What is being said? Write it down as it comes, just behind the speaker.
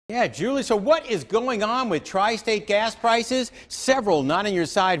Yeah, Julie, so what is going on with tri-state gas prices? Several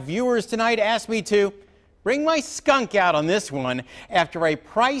not-on-your-side viewers tonight asked me to bring my skunk out on this one after a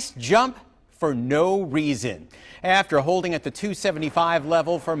price jump for no reason. After holding at the $2.75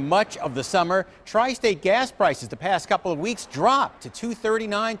 level for much of the summer, tri-state gas prices the past couple of weeks dropped to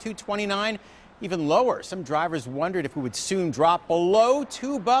 $2.39, $2.29, even lower. Some drivers wondered if we would soon drop below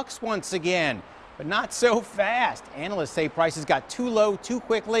 $2 once again. But not so fast. Analysts say prices got too low too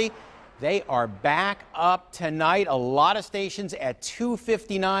quickly. They are back up tonight. A lot of stations at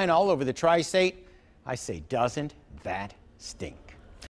 $2.59 all over the tri-state. I say, doesn't that stink?